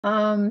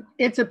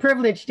It's a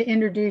privilege to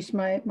introduce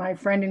my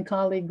friend and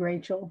colleague,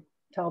 Rachel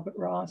Talbot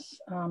Ross.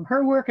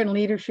 Her work and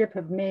leadership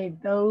have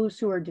made those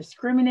who are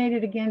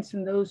discriminated against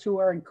and those who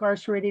are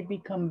incarcerated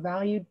become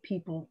valued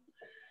people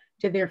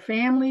to their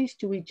families,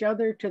 to each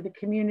other, to the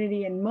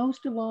community, and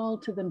most of all,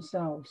 to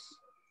themselves.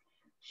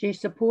 She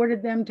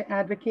supported them to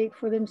advocate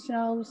for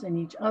themselves and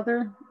each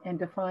other and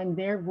to find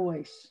their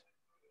voice.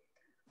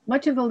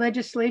 Much of the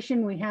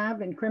legislation we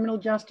have in criminal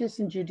justice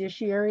and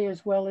judiciary,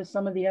 as well as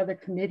some of the other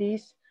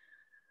committees,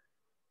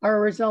 are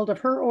a result of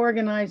her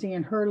organizing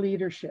and her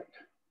leadership,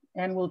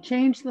 and will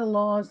change the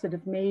laws that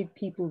have made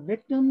people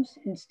victims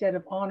instead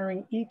of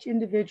honoring each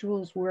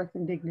individual's worth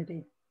and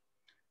dignity.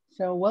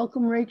 So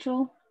welcome,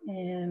 Rachel,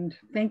 and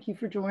thank you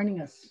for joining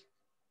us.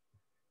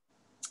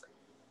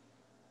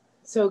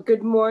 So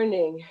good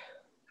morning.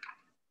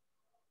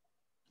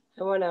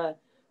 I want to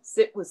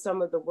sit with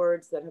some of the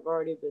words that have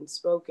already been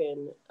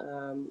spoken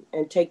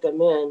and take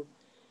them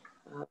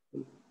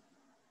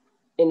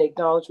in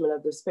acknowledgement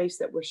of the space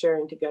that we're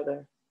sharing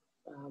together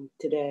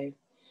today. I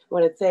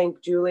want to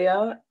thank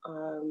Julia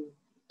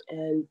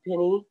and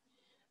Penny.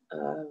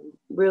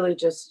 Really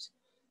just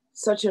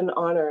such an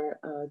honor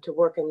to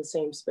work in the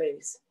same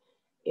space.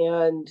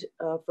 And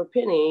for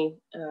Penny,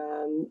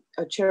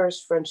 a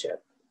cherished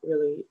friendship,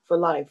 really, for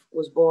life,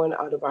 was born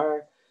out of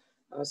our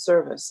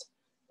service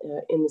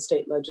in the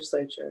state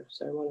legislature.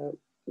 So I want to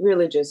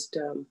really just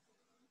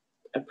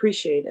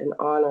appreciate and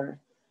honor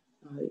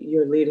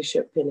your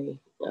leadership, Penny.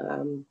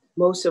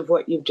 Most of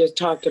what you've just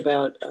talked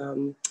about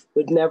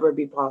would never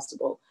be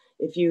possible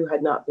if you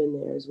had not been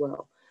there as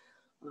well.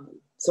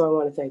 So I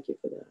want to thank you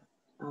for that.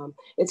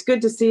 It's good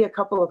to see a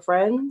couple of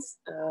friends.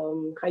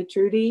 Hi,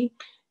 Trudy.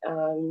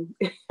 And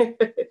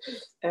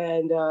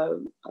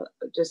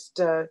just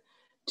to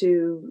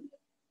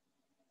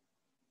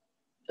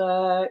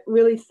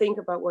really think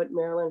about what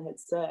Marilyn had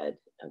said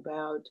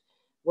about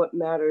what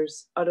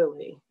matters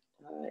utterly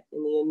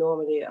in the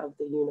enormity of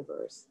the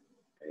universe,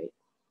 right?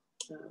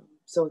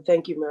 So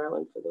thank you,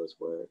 Marilyn, for those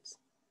words.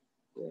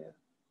 Yeah.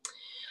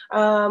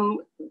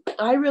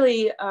 I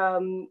really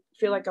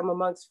feel like I'm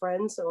amongst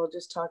friends, so I'll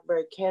just talk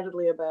very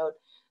candidly about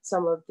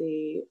some of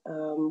the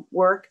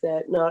work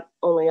that not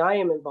only I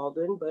am involved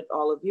in, but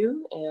all of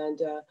you, and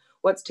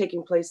what's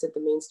taking place at the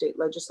Maine State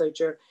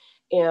Legislature.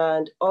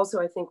 And also,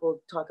 I think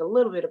we'll talk a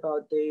little bit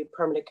about the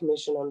Permanent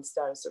Commission on the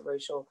Status of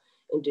Racial,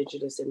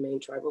 Indigenous, and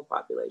Maine tribal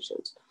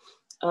populations.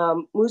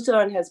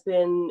 MUUSAN has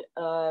been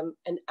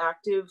an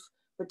active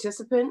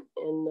participant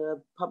in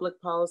the public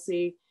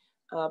policy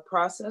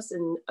process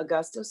in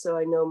Augusta, so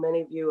I know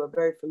many of you are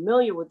very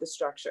familiar with the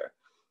structure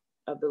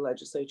of the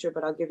legislature,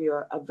 but I'll give you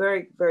a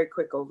very, very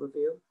quick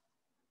overview.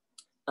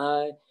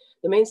 The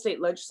Maine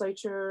State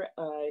Legislature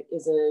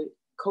is a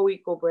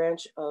co-equal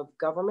branch of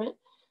government,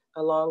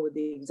 along with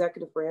the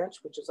executive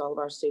branch, which is all of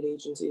our state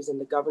agencies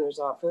and the governor's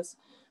office,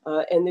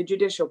 and the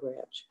judicial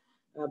branch.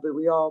 But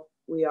we are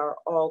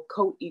all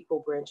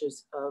co-equal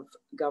branches of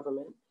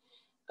government.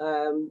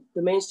 The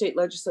Maine State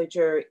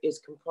Legislature is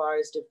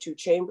comprised of two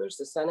chambers,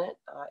 the Senate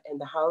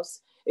and the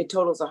House. It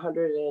totals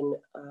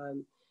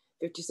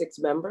 156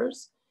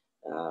 members.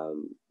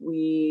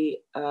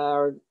 We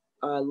are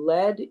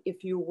led,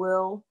 if you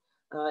will,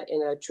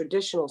 in a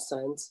traditional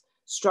sense,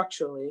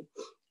 structurally,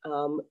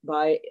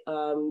 by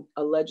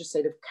a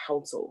legislative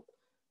council.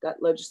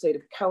 That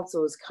legislative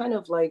council is kind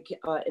of like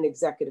an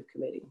executive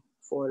committee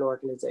for an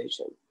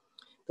organization.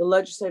 The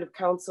Legislative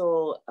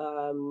Council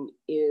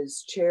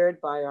is chaired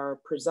by our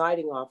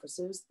presiding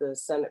officers, the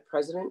Senate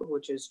President,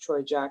 which is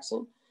Troy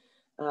Jackson,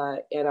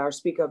 and our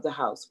Speaker of the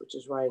House, which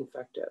is Ryan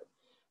Fecteau.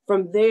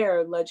 From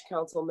there, Leg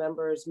Council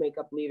members make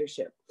up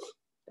leadership.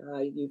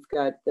 You've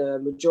got the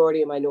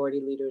majority and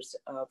minority leaders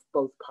of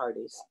both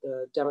parties,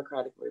 the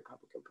Democratic and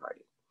Republican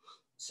Party.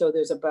 So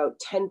there's about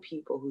 10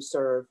 people who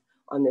serve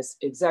on this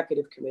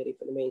executive committee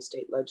for the Maine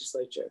State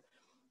Legislature.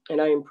 And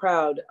I am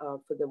proud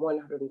for the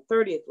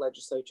 130th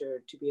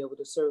legislature to be able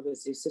to serve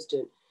as the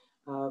assistant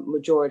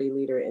majority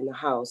leader in the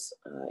House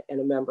and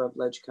a member of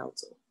Leg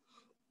Council.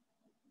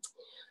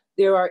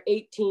 There are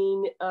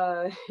 18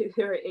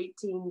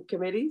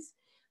 committees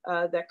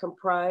that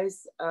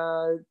comprise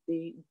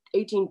the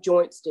 18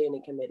 joint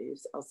standing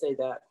committees, I'll say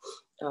that,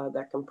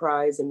 that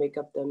comprise and make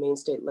up the Maine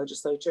State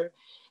Legislature.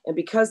 And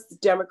because the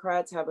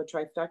Democrats have a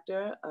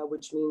trifecta,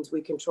 which means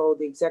we control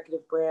the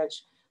executive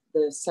branch,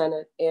 the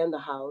Senate, and the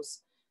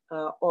House,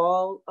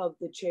 all of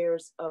the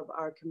chairs of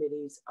our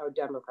committees are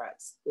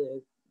Democrats.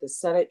 The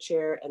Senate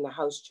chair and the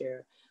House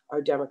chair are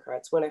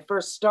Democrats. When I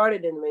first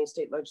started in the Maine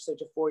State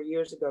Legislature 4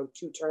 years ago,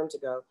 2 terms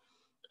ago,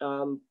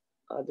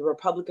 the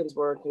Republicans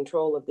were in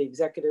control of the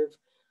executive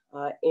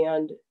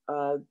and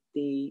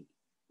the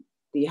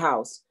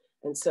House.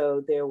 And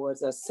so there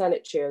was a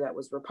Senate chair that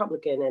was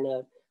Republican and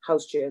a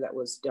House chair that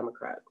was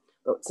Democrat.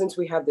 But since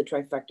we have the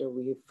trifecta,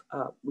 we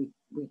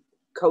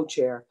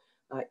co-chair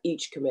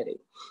each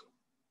committee.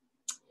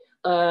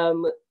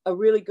 A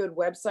really good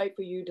website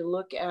for you to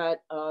look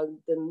at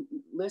the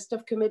list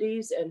of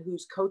committees and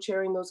who's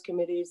co-chairing those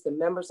committees. The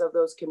members of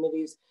those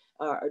committees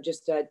are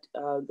just at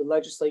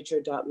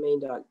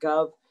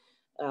thelegislature.maine.gov.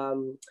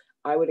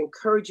 I would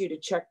encourage you to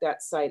check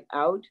that site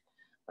out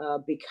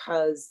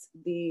because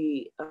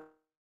the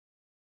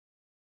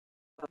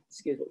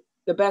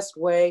best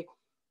way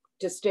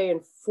to stay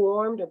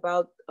informed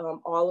about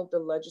all of the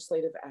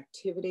legislative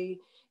activity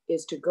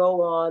is to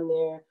go on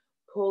there,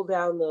 pull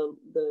down the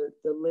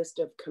list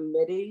of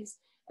committees,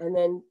 and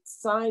then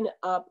sign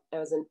up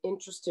as an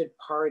interested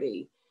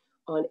party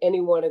on any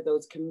one of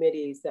those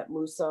committees that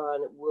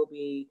MUUSAN will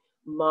be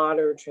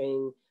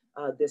monitoring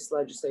this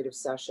legislative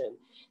session.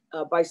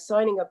 By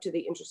signing up to the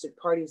interested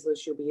parties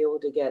list, you'll be able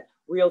to get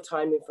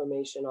real-time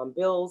information on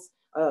bills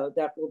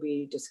that will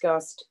be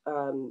discussed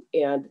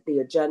and the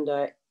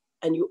agenda.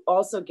 And you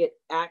also get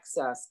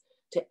access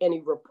to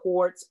any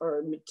reports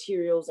or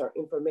materials or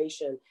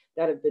information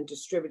that have been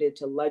distributed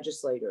to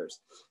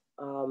legislators.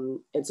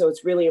 And so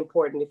it's really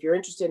important if you're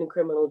interested in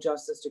criminal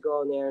justice to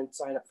go on there and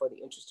sign up for the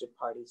interested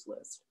parties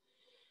list.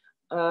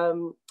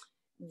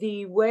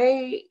 The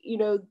way,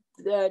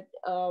 that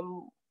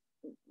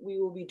we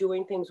will be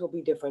doing things will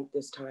be different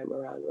this time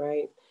around,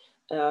 right?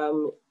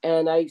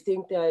 And I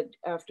think that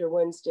after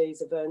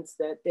Wednesday's events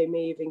that they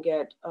may even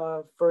get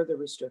further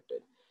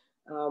restricted.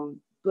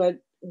 But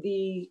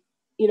the,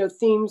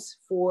 themes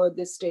for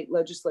this state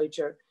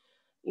legislature,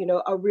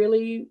 are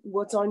really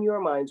what's on your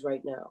minds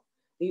right now.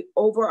 The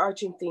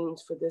overarching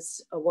themes for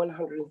this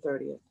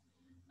 130th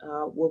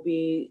will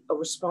be a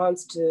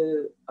response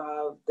to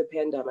the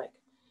pandemic.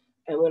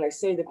 And when I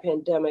say the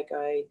pandemic,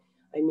 I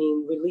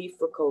mean relief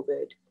for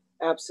COVID,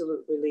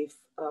 absolute relief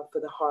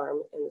for the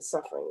harm and the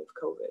suffering of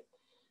COVID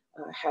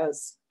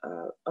has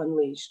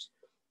unleashed,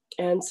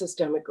 and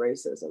systemic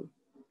racism.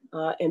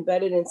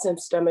 Embedded in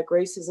systemic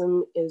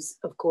racism is,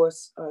 of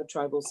course,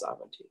 tribal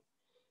sovereignty.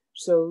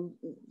 So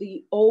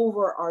the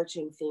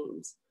overarching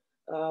themes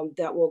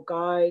that will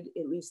guide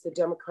at least the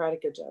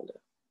Democratic agenda,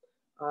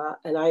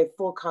 and I have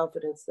full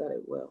confidence that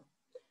it will,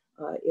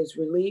 is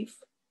relief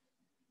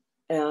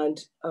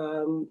and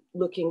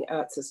looking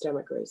at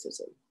systemic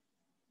racism.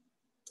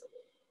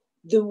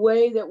 The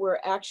way that we're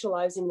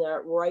actualizing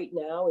that right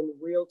now in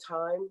real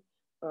time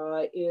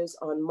is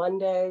on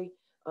Monday.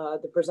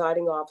 The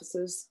presiding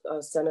offices,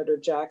 Senator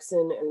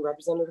Jackson and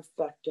Representative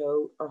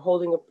Fecto, are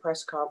holding a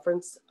press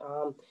conference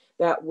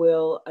that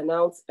will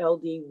announce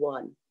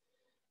LD1.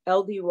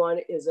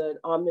 LD1 is an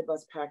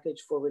omnibus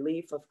package for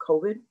relief of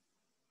COVID.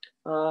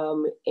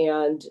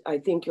 And I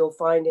think you'll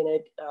find in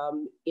it,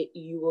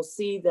 you will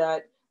see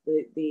that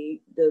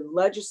the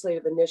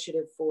legislative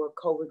initiative for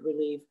COVID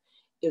relief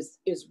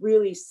is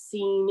really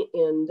seen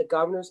in the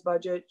governor's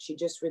budget. She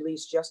just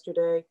released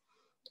yesterday.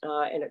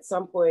 And at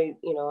some point,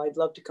 I'd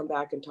love to come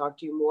back and talk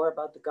to you more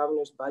about the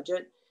governor's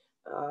budget.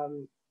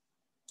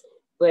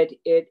 But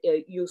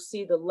you'll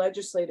see the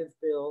legislative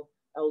bill,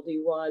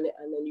 LD1,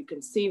 and then you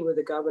can see where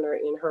the governor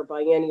in her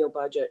biennial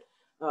budget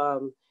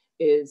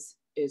is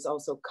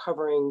also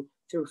covering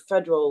through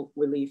federal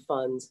relief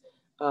funds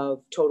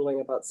of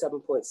totaling about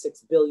 $7.6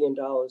 billion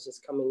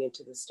is coming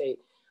into the state.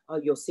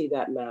 You'll see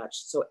that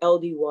matched. So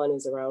LD1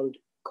 is around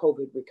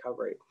COVID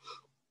recovery.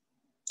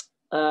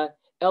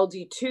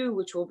 LD2,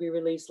 which will be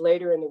released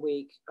later in the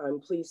week, I'm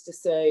pleased to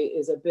say,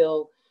 is a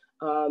bill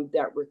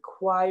that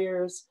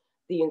requires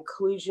the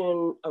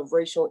inclusion of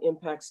racial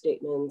impact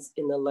statements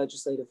in the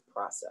legislative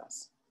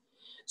process.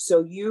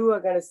 So you are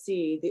going to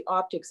see the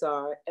optics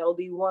are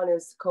LD1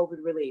 is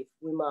COVID relief,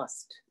 we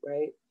must,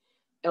 right?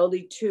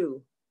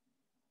 LD2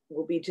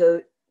 will be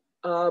to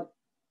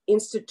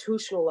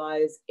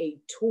institutionalize a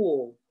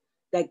tool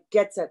that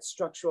gets at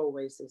structural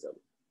racism.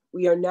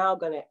 We are now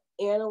going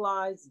to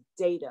analyze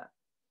data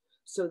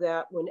so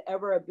that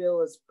whenever a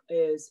bill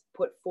is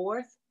put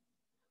forth,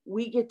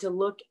 we get to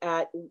look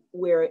at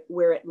where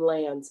it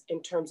lands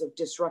in terms of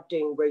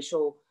disrupting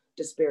racial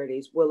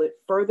disparities. Will it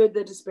further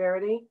the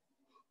disparity?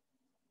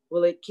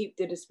 Will it keep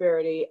the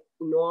disparity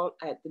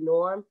at the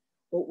norm?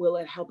 Or will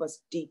it help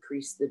us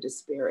decrease the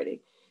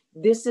disparity?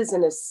 This is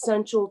an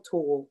essential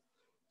tool,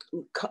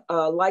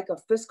 like a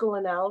fiscal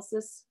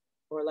analysis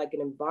or like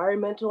an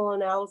environmental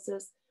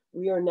analysis.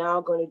 We are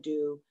now going to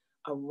do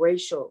a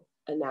racial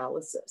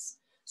analysis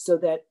so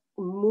that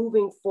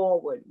moving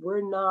forward,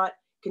 we're not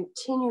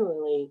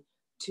continually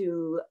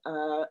to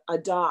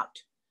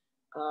adopt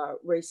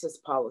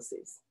racist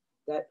policies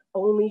that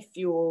only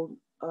fuel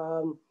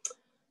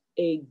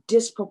a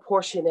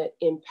disproportionate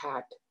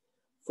impact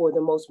for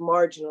the most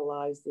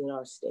marginalized in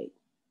our state.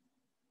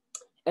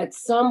 At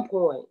some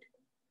point,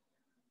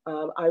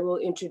 I will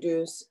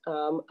introduce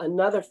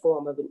another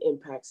form of an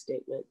impact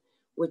statement,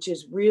 which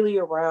is really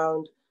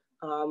around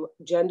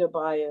gender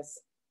bias,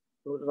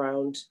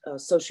 around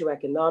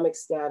socioeconomic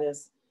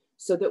status,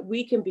 so that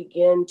we can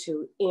begin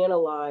to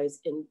analyze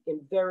in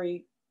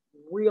very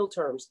real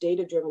terms,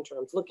 data-driven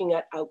terms, looking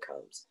at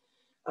outcomes,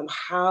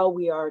 how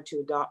we are to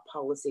adopt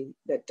policy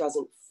that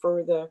doesn't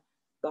further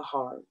the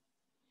harm.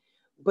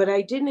 But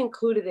I didn't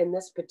include it in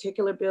this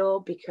particular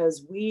bill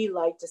because we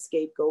like to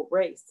scapegoat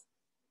race,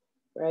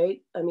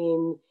 right? I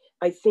mean,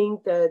 I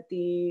think that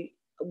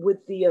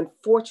with the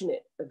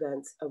unfortunate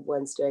events of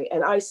Wednesday,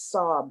 and I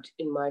sobbed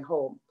in my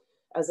home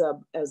As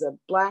a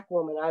Black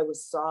woman, I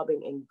was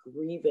sobbing and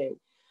grieving.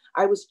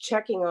 I was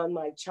checking on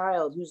my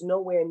child who's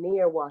nowhere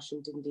near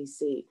Washington,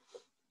 D.C.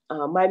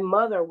 My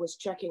mother was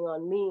checking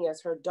on me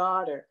as her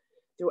daughter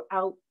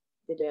throughout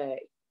the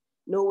day,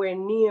 nowhere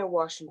near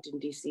Washington,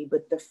 D.C.,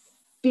 but the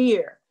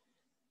fear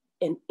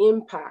and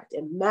impact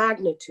and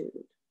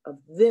magnitude of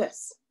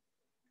this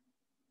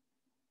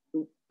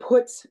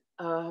puts,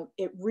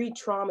 it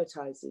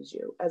re-traumatizes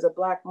you. As a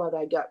Black mother,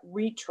 I got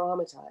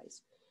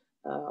re-traumatized,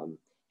 and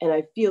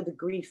I feel the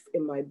grief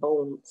in my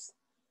bones.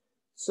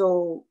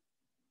 So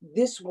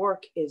this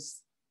work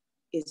is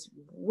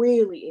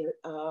really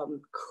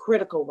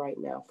critical right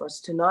now for us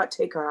to not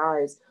take our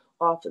eyes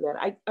off of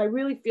that. I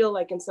really feel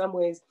like in some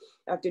ways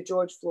after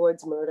George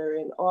Floyd's murder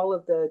and all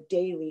of the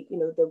daily,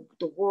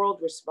 the world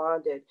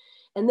responded.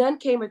 And then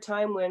came a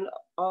time when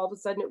all of a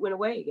sudden it went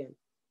away again,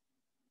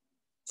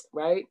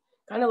 right?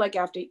 Kind of like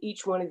after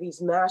each one of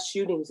these mass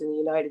shootings in the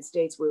United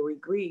States where we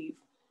grieve,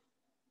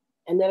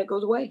 and then it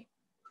goes away.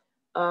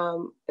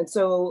 And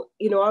so,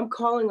 I'm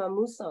calling on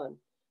MUUSAN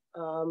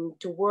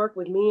to work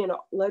with me and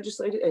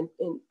legislators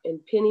and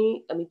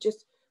Penny. I mean,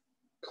 just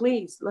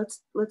please,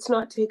 let's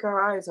not take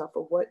our eyes off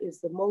of what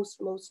is the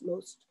most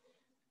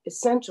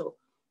essential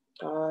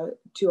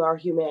to our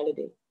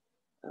humanity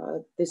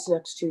this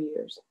next 2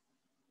 years.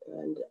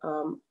 And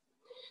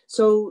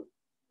so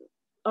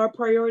our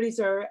priorities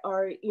are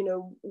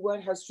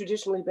what has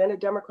traditionally been a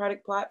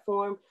Democratic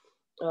platform.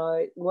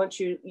 Once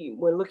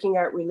we're looking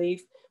at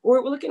relief,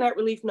 we're looking at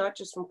relief not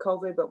just from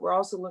COVID, but we're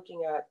also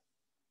looking at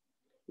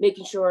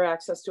making sure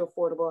access to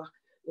affordable,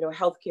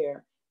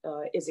 healthcare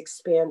is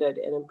expanded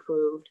and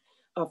improved.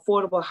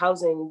 Affordable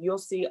housing, you'll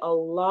see a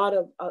lot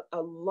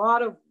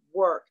of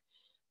work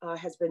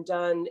has been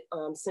done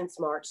since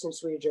March,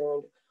 since we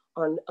adjourned,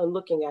 on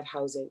looking at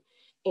housing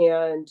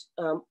and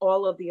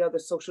all of the other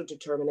social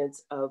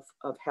determinants of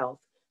health.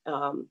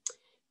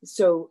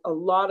 So a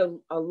lot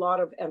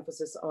of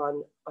emphasis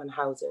on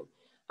housing.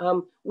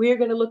 We are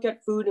going to look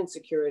at food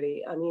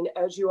insecurity. I mean,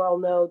 as you all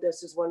know,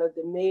 this is one of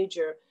the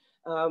major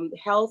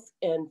health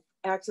and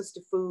access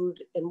to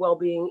food and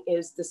well-being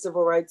is the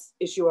civil rights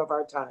issue of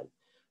our time,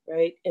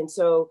 right? And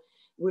so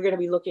we're going to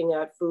be looking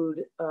at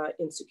food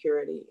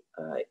insecurity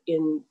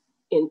in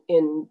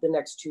the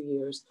next 2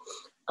 years.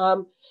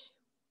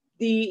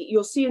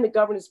 You'll see in the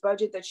governor's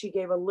budget that she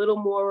gave a little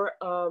more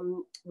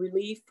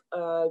relief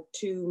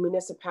to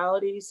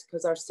municipalities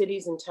because our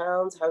cities and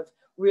towns have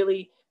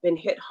really been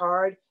hit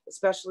hard,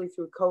 especially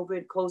through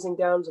COVID, closing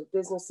down of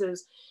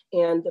businesses,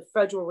 and the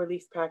federal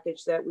relief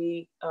package that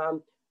we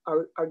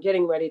are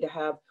getting ready to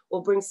have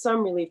will bring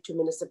some relief to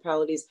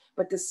municipalities,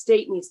 but the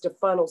state needs to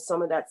funnel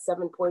some of that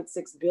 $7.6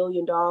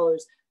 billion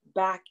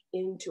back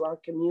into our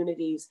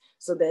communities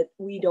so that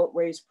we don't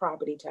raise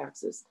property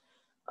taxes.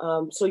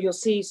 So you'll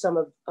see some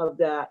of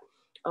that.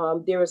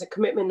 There is a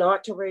commitment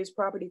not to raise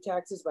property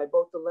taxes by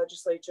both the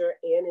legislature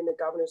and in the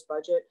governor's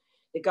budget.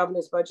 The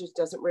governor's budget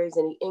doesn't raise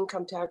any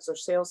income tax or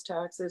sales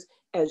taxes.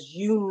 As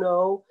you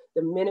know,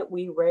 the minute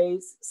we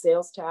raise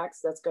sales tax,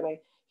 that's going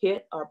to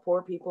hit our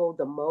poor people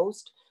the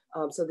most.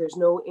 So there's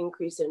no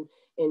increase in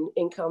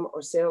income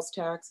or sales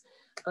tax.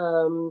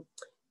 The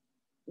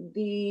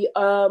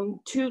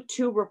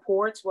two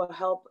reports will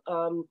help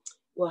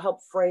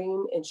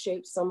frame and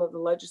shape some of the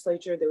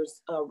legislature. There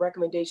was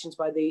recommendations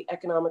by the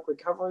Economic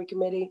Recovery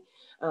Committee.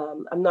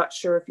 I'm not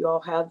sure if you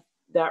all have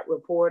that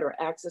report or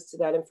access to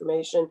that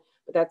information,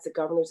 but that's the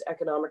Governor's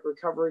Economic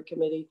Recovery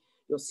Committee.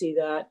 You'll see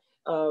that.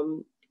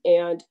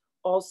 And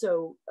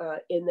also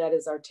in that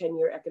is our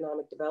 10-year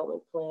economic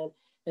development plan.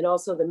 And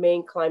also the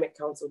Maine Climate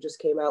Council just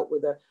came out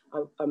with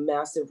a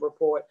massive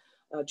report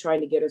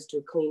trying to get us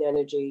to clean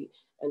energy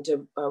and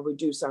to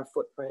reduce our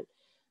footprint.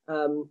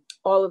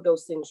 All of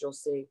those things you'll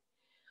see.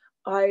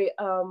 I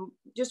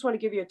just want to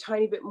give you a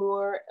tiny bit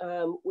more,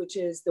 which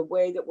is the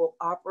way that we'll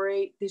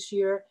operate this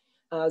year,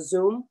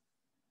 Zoom.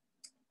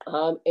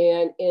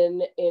 And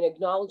in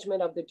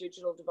acknowledgement of the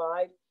digital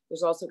divide,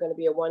 there's also going to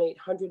be a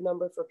 1-800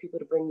 number for people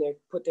to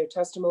put their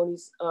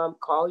testimonies,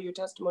 call your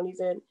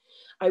testimonies in.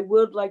 I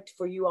would like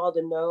for you all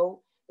to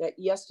know that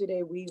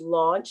yesterday we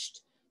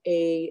launched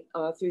through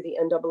the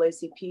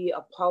NAACP,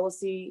 a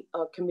policy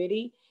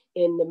committee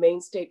in the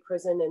Maine State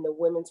Prison and the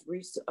Women's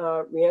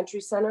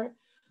Reentry Center.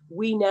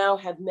 We now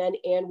have men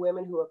and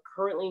women who are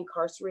currently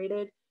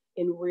incarcerated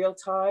in real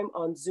time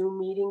on Zoom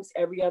meetings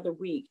every other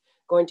week,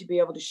 going to be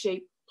able to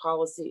shape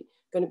policy,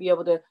 going to be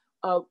able to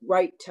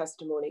write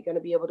testimony, going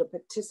to be able to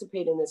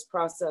participate in this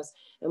process.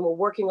 And we're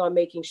working on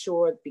making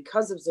sure,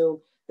 because of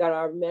Zoom, that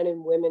our men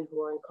and women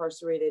who are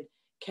incarcerated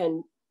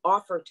can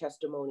offer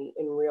testimony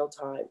in real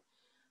time.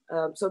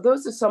 So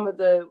those are some of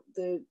the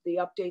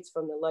updates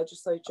from the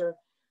legislature.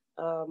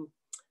 I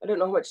don't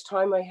know how much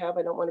time I have.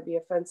 I don't want to be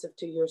offensive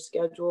to your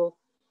schedule,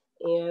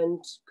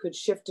 and could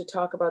shift to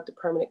talk about the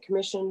Permanent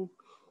Commission.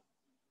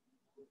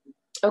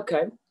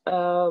 Okay.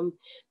 And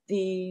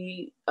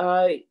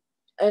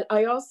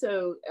I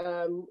also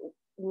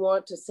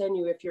want to send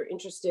you, if you're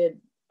interested,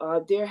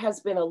 there has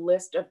been a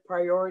list of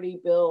priority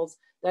bills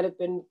that have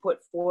been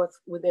put forth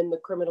within the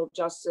criminal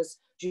justice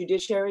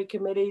judiciary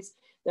committees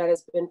that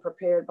has been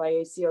prepared by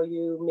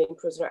ACLU, Maine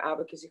Prisoner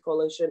Advocacy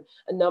Coalition,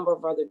 a number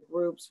of other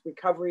groups,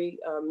 Recovery,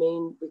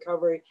 Maine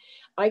Recovery.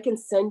 I can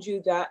send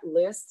you that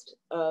list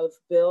of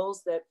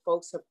bills that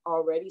folks have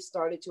already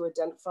started to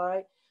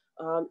identify,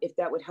 if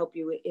that would help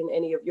you in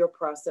any of your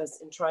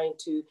process in trying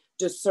to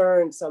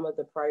discern some of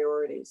the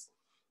priorities.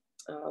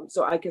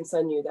 So I can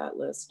send you that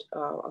list.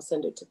 I'll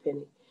send it to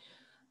Penny.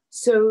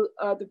 So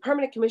the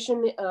Permanent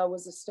Commission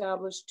was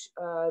established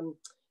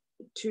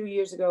 2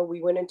 years ago. We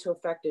went into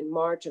effect in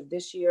March of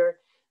this year.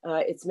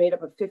 It's made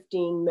up of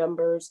 15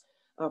 members,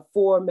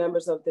 4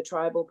 members of the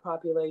tribal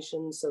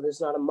population. So there's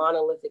not a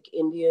monolithic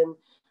Indian.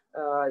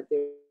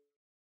 They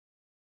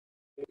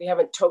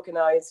haven't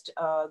tokenized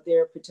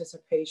their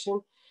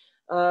participation.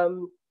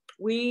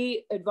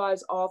 We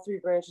advise all 3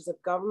 branches of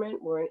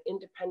government. We're an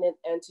independent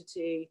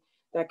entity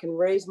that can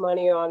raise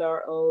money on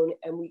our own,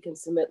 and we can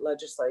submit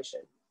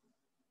legislation.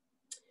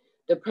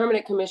 The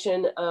Permanent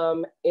Commission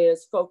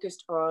is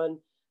focused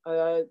on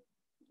the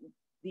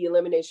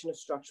elimination of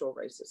structural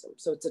racism.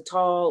 So it's a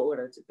tall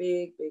order. It's a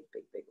big, big,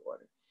 big, big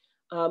order.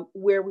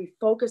 Where we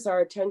focus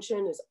our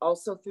attention is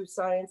also through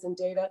science and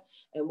data,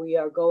 and we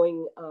are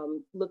going,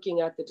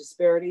 looking at the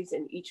disparities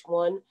in each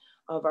one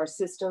of our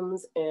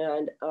systems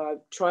and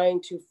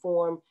trying to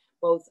form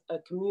both a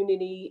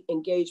community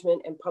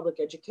engagement and public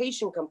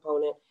education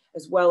component,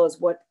 as well as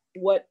what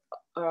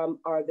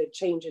are the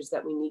changes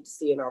that we need to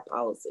see in our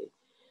policy.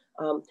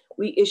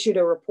 We issued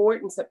a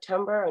report in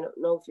September. I don't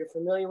know if you're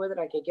familiar with it.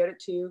 I can get it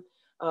to you.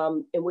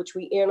 In which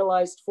we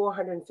analyzed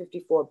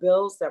 454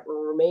 bills that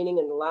were remaining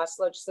in the last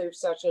legislative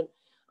session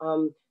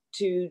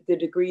to the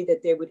degree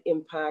that they would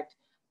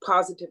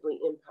positively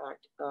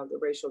impact the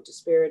racial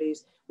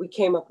disparities. We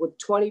came up with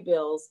 20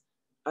 bills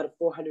out of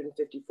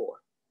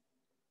 454.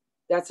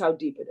 That's how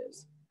deep it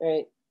is,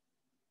 right?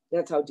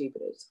 That's how deep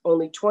it is.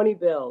 Only 20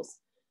 bills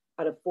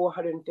out of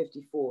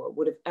 454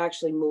 would have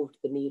actually moved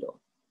the needle.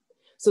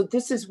 So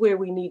this is where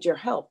we need your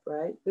help,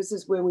 right? This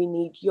is where we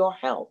need your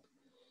help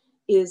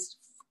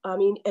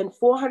and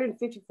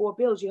 454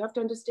 bills, you have to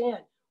understand,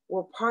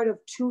 were part of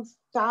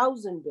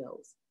 2,000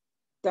 bills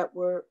that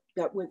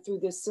went through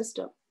this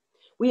system.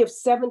 We have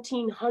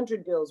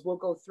 1,700 bills we'll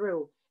go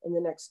through in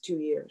the next 2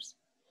 years.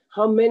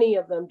 How many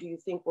of them do you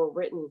think were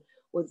written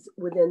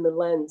within the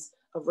lens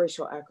of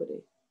racial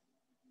equity?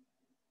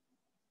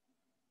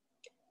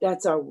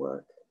 That's our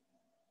work.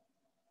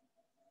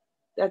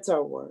 That's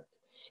our work.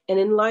 And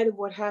in light of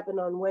what happened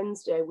on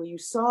Wednesday, where you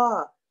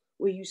saw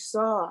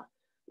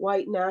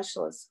white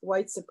nationalists,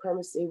 white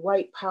supremacy,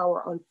 white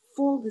power on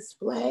full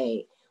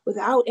display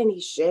without any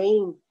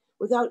shame,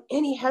 without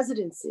any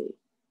hesitancy,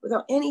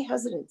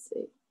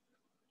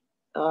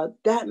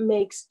 that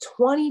makes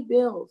 20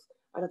 bills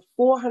out of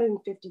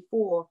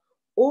 454,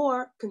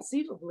 or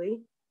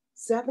conceivably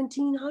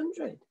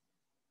 1,700.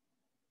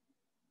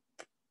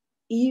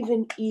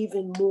 Even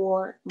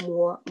more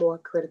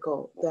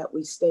critical that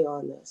we stay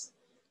on this.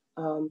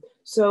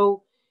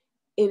 So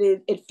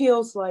it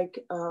feels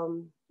like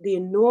the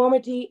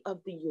enormity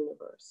of the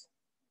universe.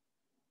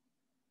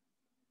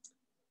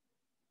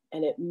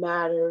 And it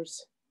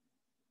matters,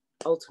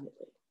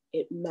 ultimately,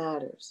 it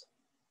matters.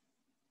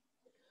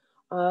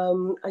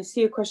 I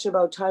see a question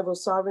about tribal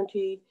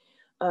sovereignty.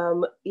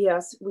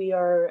 Yes, we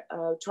are,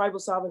 tribal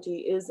sovereignty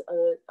is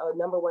a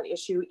 #1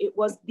 issue. It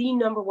was the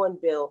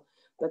 #1 bill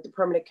that the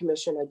Permanent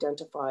Commission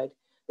identified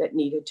that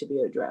needed to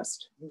be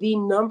addressed. The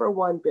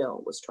 #1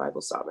 bill was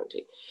tribal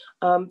sovereignty.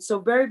 So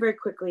very, very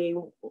quickly,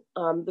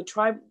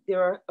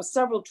 there are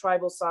several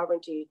tribal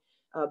sovereignty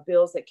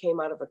bills that came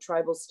out of a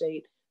tribal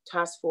state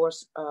task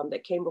force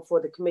that came before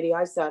the committee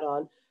I sat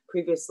on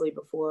previously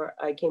before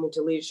I came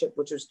into leadership,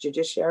 which was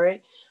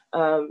judiciary.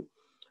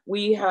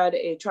 We had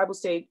a tribal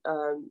state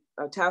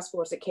task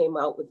force that came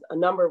out with a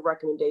number of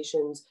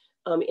recommendations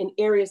in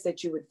areas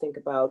that you would think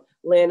about: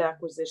 land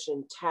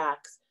acquisition,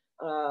 tax,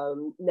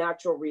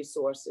 natural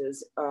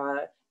resources,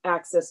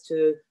 access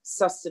to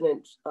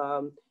sustenance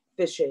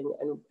fishing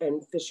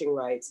and fishing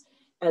rights,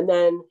 and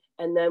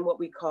then what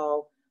we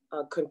call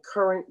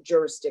concurrent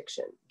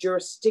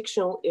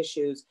jurisdictional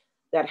issues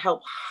that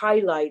help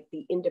highlight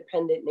the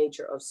independent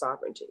nature of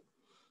sovereignty.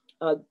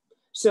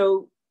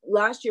 So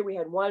last year we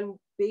had one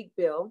big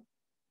bill.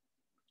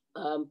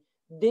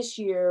 This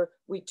year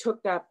we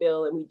took that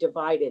bill and we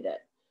divided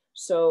it.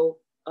 So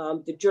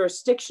the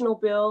jurisdictional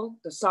bill,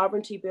 the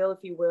sovereignty bill,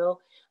 if you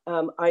will,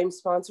 I'm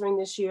sponsoring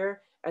this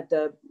year at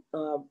the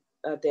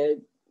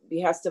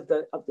behest of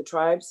the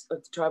tribes,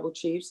 of the tribal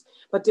chiefs.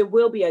 But there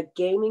will be a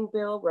gaming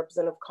bill.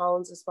 Representative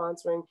Collins is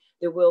sponsoring.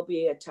 There will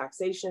be a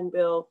taxation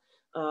bill,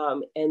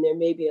 and there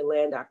may be a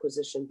land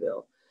acquisition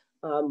bill.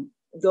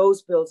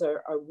 Those bills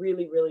are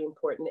really, really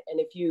important. And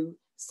if you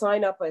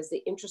sign up as the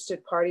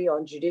interested party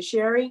on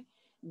judiciary,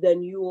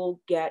 then you will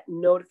get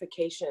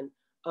notification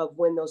of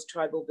when those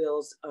tribal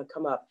bills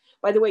come up.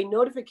 By the way,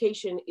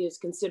 notification is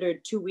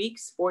considered 2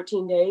 weeks,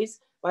 14 days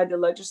by the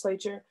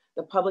legislature.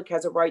 The public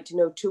has a right to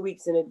know 2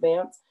 weeks in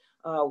advance.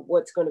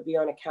 what's going to be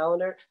on a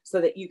calendar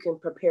so that you can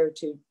prepare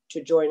to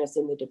join us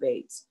in the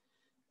debates.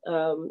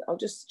 I'll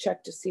just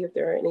check to see if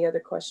there are any other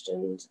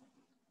questions.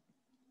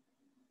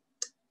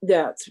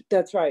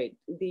 That's right.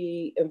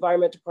 The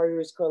Environmental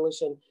Parties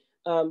Coalition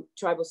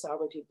Tribal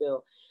Sovereignty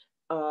Bill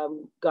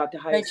got the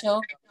highest.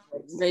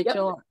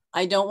 Rachel, Yep.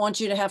 I don't want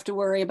you to have to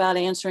worry about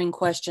answering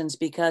questions,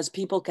 because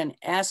people can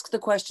ask the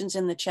questions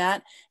in the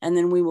chat and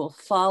then we will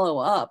follow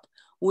up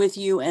with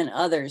you and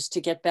others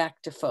to get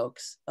back to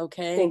folks.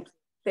 Okay.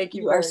 Thank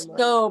you. You are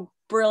so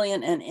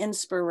brilliant and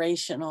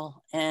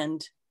inspirational,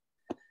 and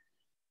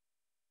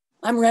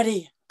I'm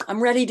ready.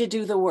 I'm ready to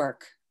do the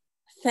work.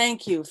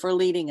 Thank you for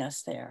leading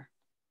us there.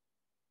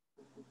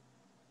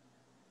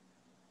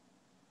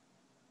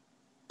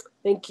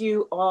 Thank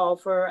you all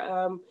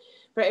for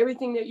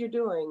everything that you're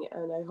doing.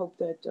 And I hope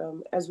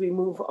that as we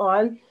move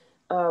on,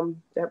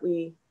 that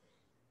we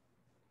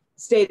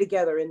stay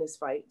together in this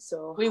fight.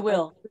 So we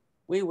will.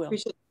 We will.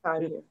 Appreciate the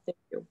time here. Thank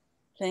you.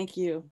 Thank you.